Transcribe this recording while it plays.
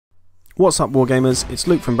What's up Wargamers, it's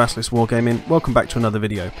Luke from Basilisk Wargaming, welcome back to another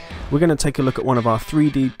video. We're going to take a look at one of our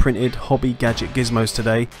 3D printed hobby gadget gizmos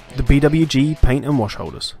today, the BWG paint and wash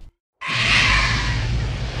holders.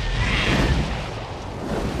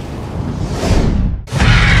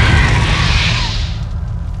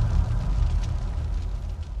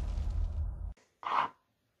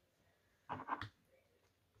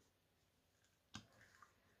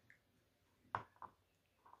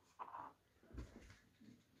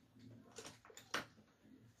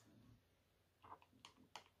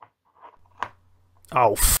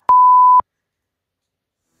 Oh f***.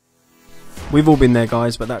 We've all been there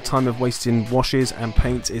guys, but that time of wasting washes and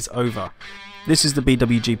paint is over. This is the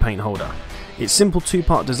BWG paint holder. Its simple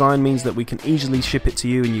two-part design means that we can easily ship it to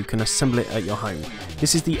you and you can assemble it at your home.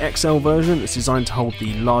 This is the XL version that's designed to hold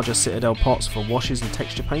the larger Citadel pots for washes and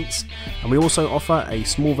texture paints, and we also offer a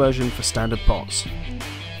small version for standard pots.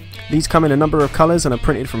 These come in a number of colours and are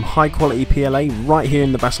printed from high quality PLA right here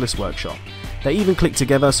in the Basilisk workshop. They even click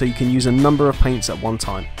together so you can use a number of paints at one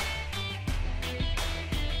time.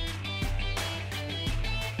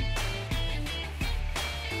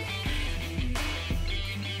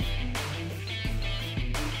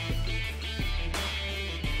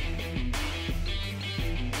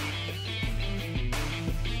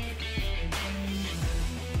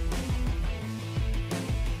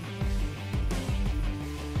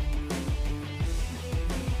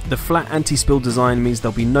 The flat anti-spill design means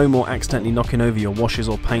there'll be no more accidentally knocking over your washes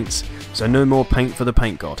or paints, so no more paint for the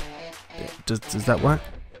paint god. Does that work?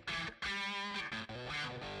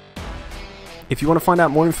 If you want to find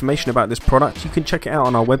out more information about this product, you can check it out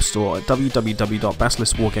on our web store at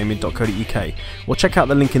www.basiliskwargaming.co.uk or check out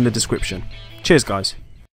the link in the description. Cheers guys!